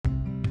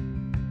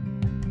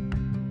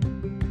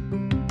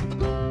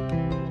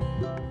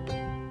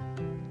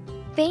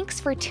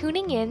Thanks for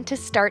tuning in to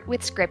Start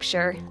with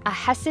Scripture, a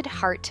Hesed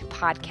Heart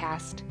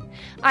podcast.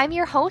 I'm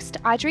your host,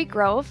 Audrey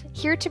Grove,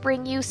 here to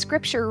bring you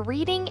scripture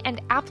reading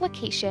and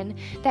application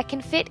that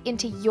can fit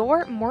into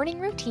your morning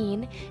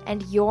routine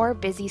and your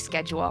busy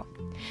schedule.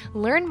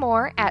 Learn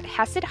more at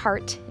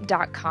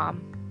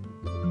HesedHeart.com.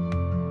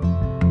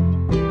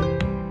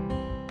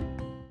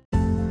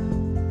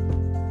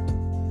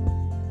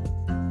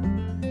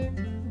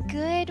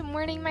 Good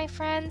morning, my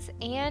friends,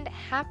 and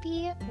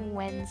happy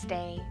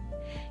Wednesday.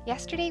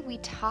 Yesterday we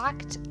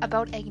talked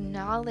about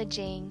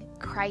acknowledging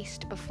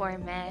Christ before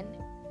men,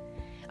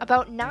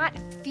 about not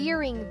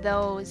fearing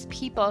those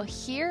people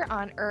here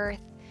on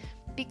earth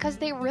because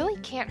they really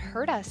can't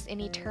hurt us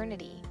in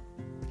eternity.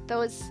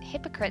 Those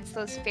hypocrites,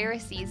 those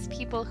Pharisees,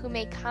 people who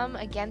may come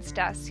against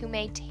us, who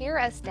may tear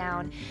us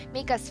down,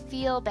 make us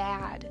feel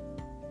bad.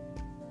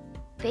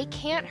 They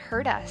can't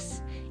hurt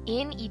us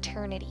in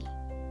eternity.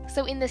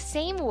 So in the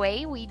same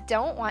way, we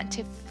don't want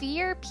to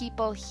fear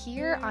people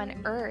here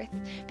on earth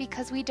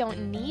because we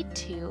don't need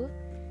to.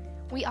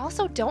 We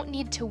also don't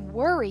need to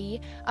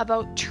worry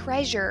about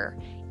treasure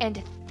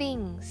and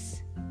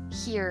things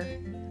here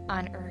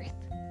on earth.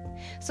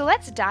 So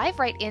let's dive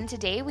right in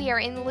today. We are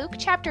in Luke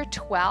chapter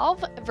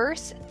 12,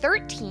 verse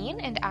 13,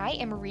 and I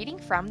am reading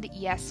from the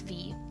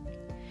ESV.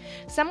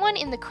 Someone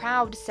in the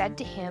crowd said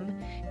to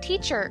him,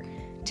 "Teacher,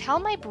 tell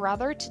my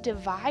brother to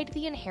divide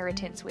the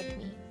inheritance with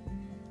me."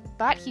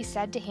 But he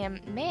said to him,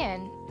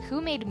 "Man,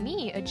 who made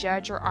me a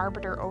judge or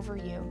arbiter over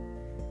you?"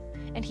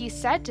 And he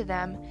said to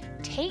them,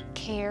 "Take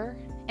care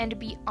and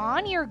be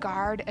on your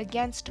guard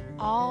against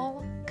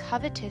all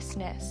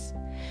covetousness,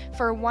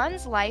 for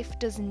one's life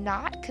does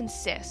not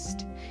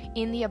consist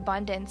in the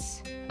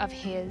abundance of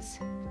his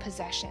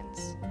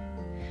possessions."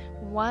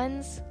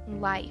 One's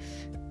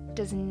life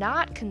does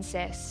not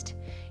consist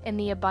in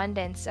the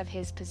abundance of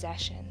his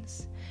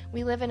possessions.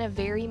 We live in a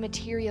very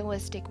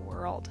materialistic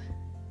world.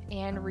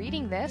 And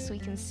reading this, we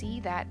can see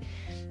that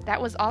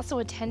was also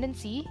a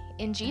tendency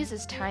in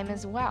Jesus' time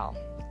as well,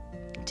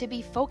 to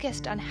be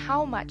focused on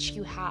how much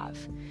you have,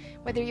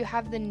 whether you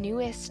have the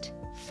newest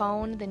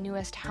phone, the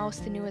newest house,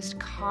 the newest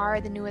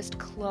car, the newest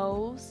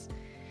clothes.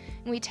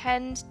 And we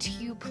tend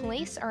to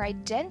place our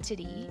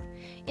identity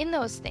in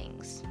those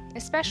things,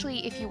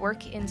 especially if you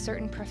work in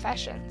certain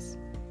professions.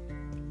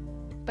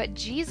 But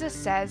Jesus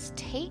says,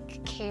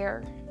 take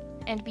care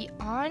and be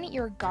on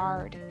your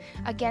guard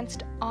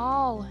against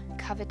all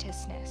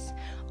covetousness.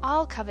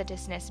 All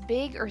covetousness,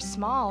 big or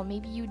small.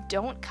 Maybe you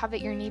don't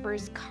covet your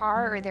neighbor's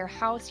car or their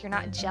house. You're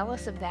not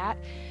jealous of that.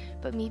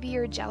 But maybe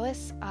you're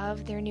jealous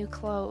of their new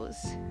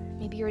clothes.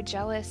 Maybe you're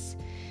jealous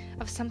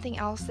of something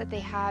else that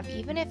they have,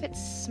 even if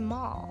it's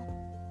small.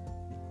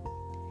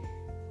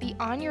 Be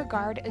on your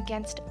guard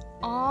against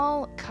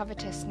all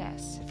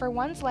covetousness, for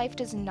one's life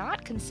does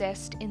not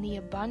consist in the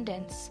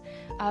abundance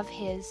of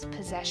his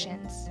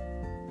possessions.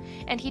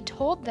 And he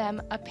told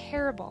them a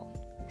parable,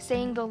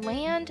 saying, the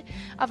land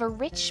of a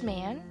rich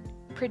man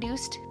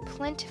produced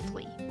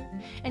plentifully.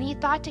 And he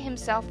thought to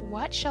himself,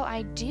 what shall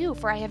I do?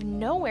 For I have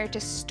nowhere to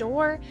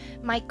store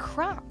my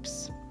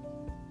crops.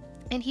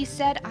 And he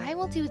said, I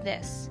will do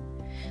this.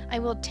 I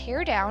will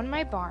tear down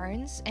my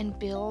barns and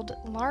build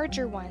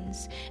larger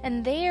ones,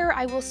 and there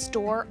I will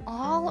store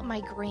all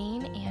my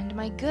grain and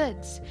my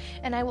goods.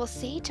 And I will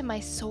say to my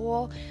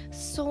soul,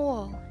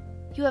 Soul,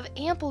 you have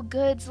ample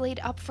goods laid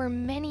up for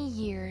many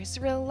years.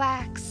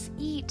 Relax,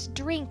 eat,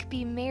 drink,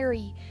 be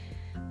merry.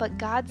 But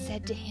God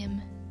said to him,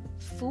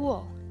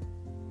 Fool,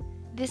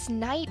 this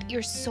night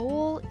your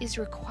soul is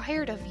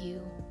required of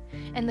you,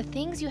 and the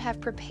things you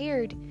have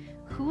prepared,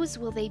 whose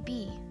will they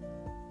be?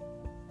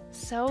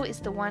 So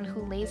is the one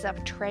who lays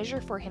up treasure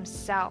for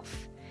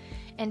himself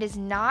and is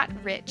not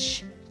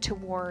rich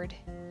toward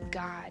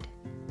God.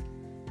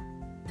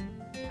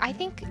 I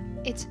think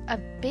it's a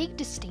big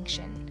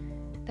distinction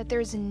that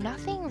there's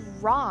nothing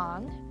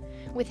wrong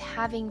with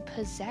having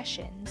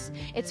possessions.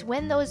 It's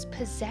when those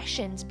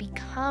possessions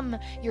become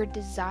your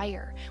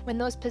desire, when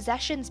those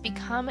possessions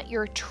become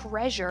your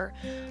treasure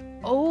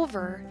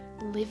over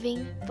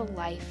living the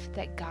life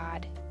that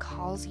God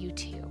calls you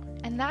to.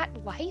 And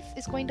that life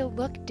is going to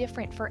look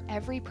different for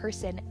every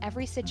person,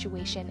 every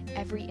situation,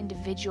 every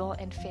individual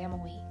and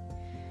family.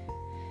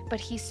 But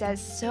he says,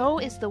 so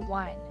is the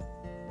one.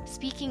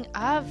 Speaking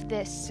of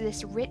this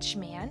rich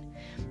man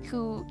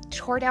who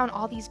tore down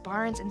all these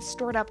barns and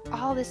stored up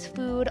all this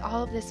food,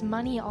 all of this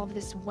money, all of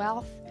this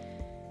wealth,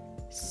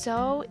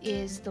 so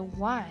is the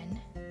one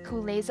who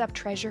lays up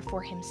treasure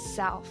for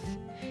himself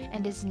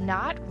and is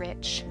not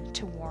rich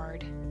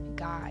toward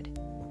God.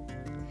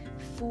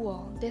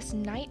 Fool, this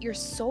night your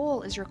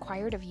soul is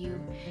required of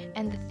you,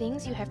 and the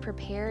things you have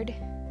prepared,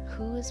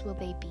 whose will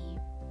they be?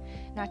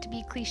 Not to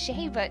be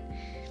cliche, but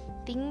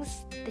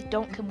things that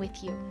don't come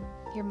with you.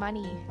 Your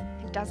money,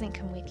 it doesn't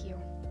come with you.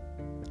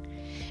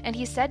 And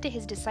he said to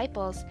his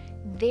disciples,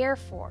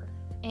 therefore.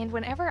 And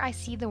whenever I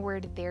see the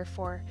word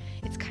therefore,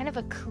 it's kind of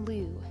a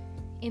clue.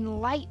 in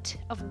light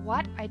of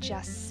what I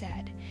just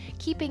said,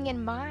 keeping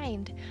in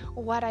mind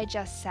what I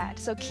just said.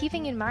 So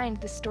keeping in mind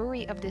the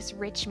story of this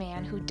rich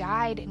man who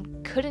died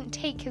and couldn't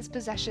take his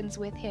possessions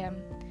with him.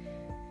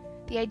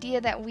 The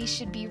idea that we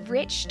should be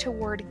rich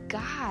toward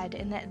God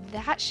and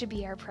that should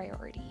be our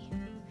priority.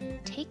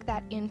 Take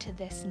that into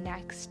this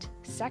next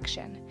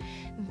section.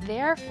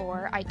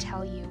 Therefore, I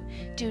tell you,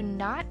 do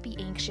not be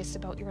anxious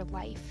about your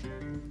life,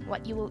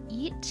 what you will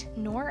eat,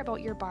 nor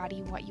about your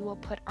body, what you will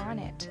put on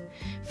it.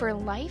 For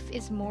life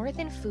is more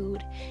than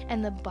food,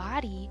 and the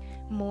body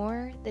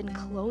more than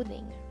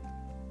clothing.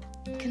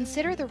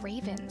 Consider the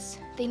ravens.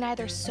 They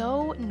neither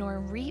sow nor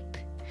reap.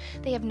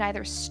 They have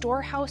neither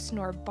storehouse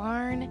nor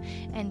barn,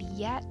 and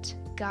yet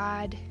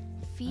God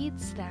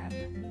feeds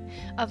them.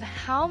 Of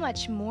how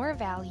much more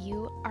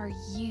value are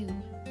you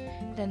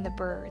than the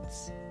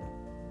birds?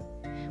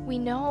 We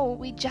know,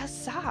 we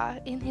just saw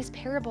in his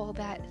parable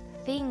that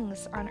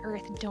things on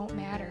earth don't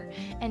matter,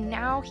 and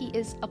now he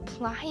is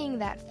applying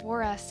that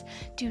for us.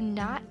 Do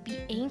not be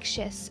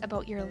anxious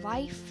about your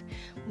life,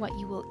 what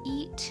you will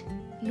eat,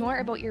 nor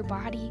about your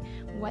body,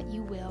 what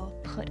you will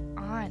put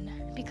on,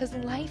 because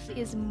life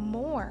is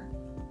more.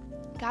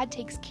 God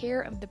takes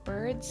care of the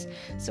birds,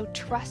 so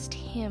trust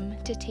him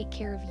to take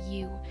care of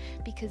you,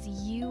 because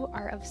you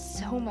are of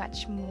so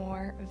much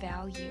more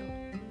value.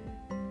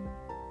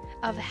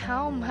 Of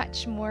how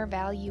much more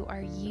value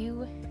are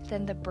you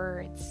than the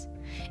birds?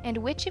 And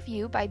which of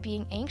you, by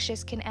being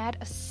anxious, can add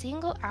a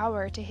single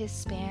hour to his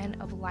span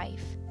of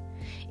life?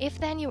 If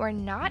then you are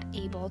not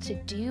able to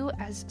do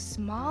as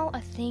small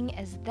a thing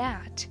as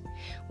that,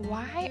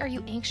 why are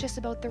you anxious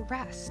about the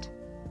rest?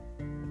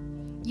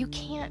 You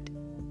can't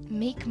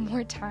make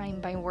more time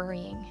by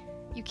worrying.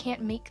 You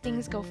can't make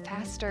things go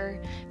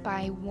faster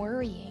by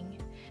worrying.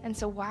 And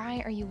so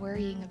why are you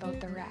worrying about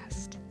the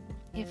rest?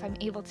 If I'm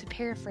able to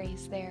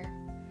paraphrase there.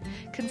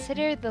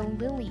 Consider the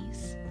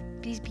lilies,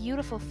 these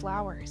beautiful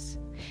flowers,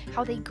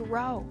 how they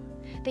grow.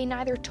 They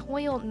neither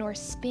toil nor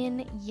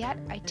spin, yet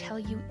I tell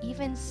you,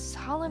 even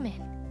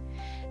Solomon,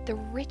 the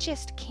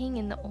richest king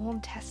in the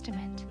Old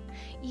Testament,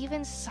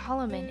 even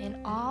Solomon in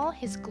all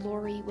his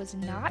glory was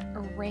not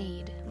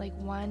arrayed like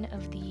one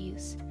of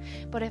these.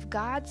 But if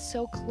God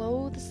so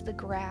clothes the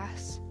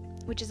grass,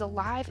 which is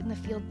alive in the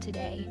field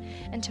today,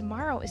 and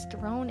tomorrow is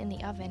thrown in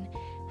the oven,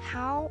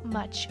 how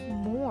much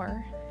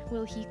more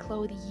will he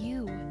clothe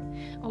you,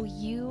 O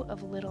you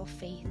of little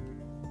faith?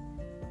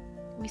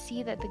 We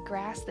see that the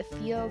grass, the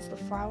fields, the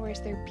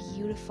flowers, they're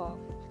beautiful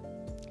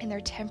and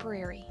they're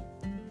temporary.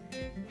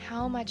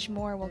 How much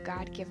more will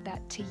God give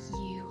that to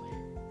you?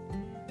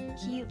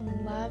 He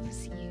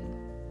loves you,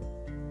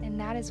 and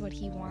that is what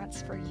he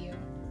wants for you.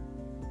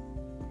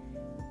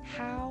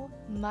 How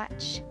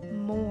much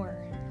more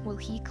will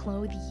he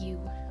clothe you,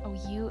 O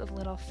you of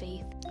little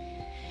faith?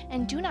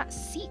 And do not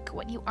seek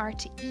what you are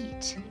to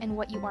eat and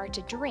what you are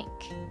to drink,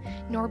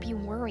 nor be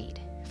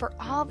worried, for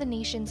all the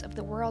nations of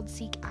the world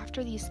seek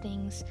after these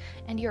things,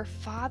 and your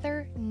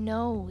Father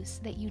knows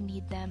that you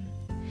need them.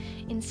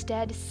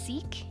 Instead,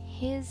 seek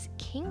his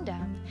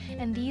kingdom,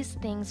 and these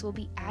things will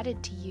be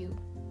added to you.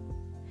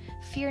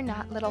 Fear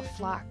not, little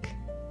flock,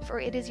 for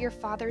it is your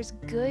Father's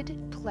good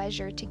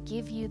pleasure to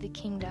give you the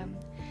kingdom.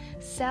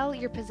 Sell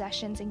your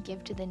possessions and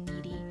give to the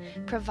needy.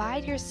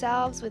 Provide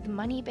yourselves with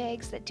money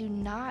bags that do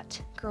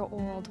not grow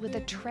old, with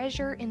a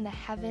treasure in the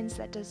heavens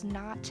that does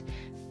not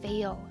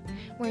fail,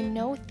 where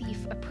no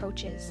thief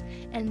approaches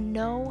and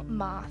no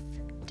moth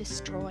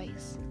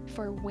destroys.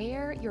 For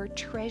where your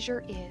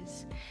treasure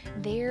is,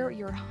 there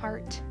your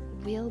heart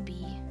will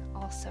be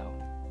also.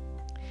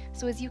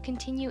 So as you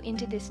continue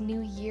into this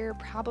new year,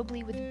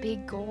 probably with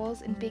big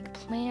goals and big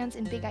plans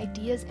and big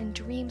ideas and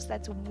dreams,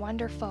 that's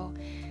wonderful.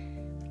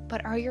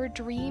 But are your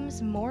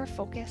dreams more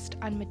focused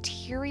on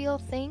material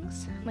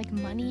things like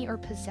money or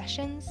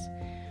possessions?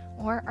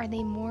 Or are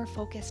they more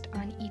focused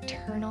on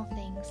eternal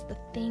things, the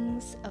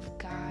things of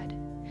God?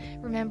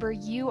 Remember,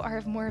 you are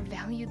of more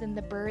value than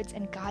the birds,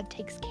 and God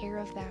takes care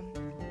of them.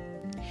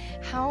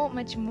 How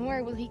much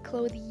more will he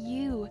clothe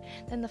you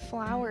than the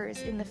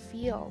flowers in the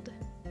field?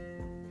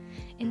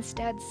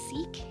 Instead,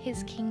 seek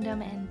his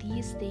kingdom, and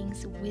these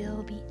things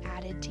will be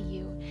added to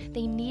you.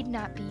 They need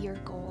not be your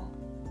goal,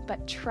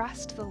 but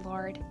trust the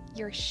Lord,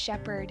 your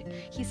shepherd.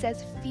 He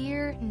says,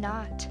 fear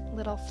not,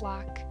 little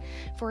flock,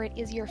 for it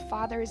is your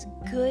Father's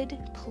good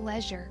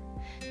pleasure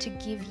to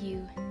give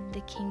you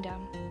the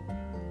kingdom.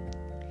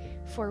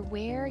 For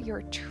where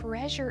your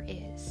treasure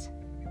is,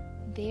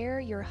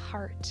 there your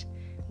heart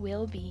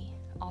will be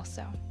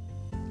also.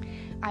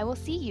 I will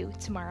see you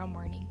tomorrow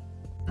morning.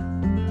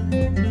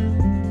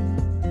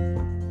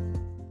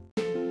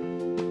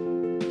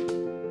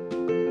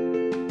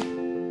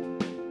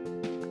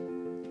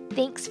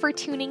 Thanks for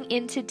tuning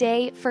in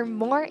today. For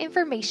more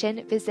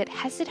information, visit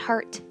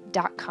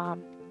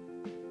HesedHeart.com.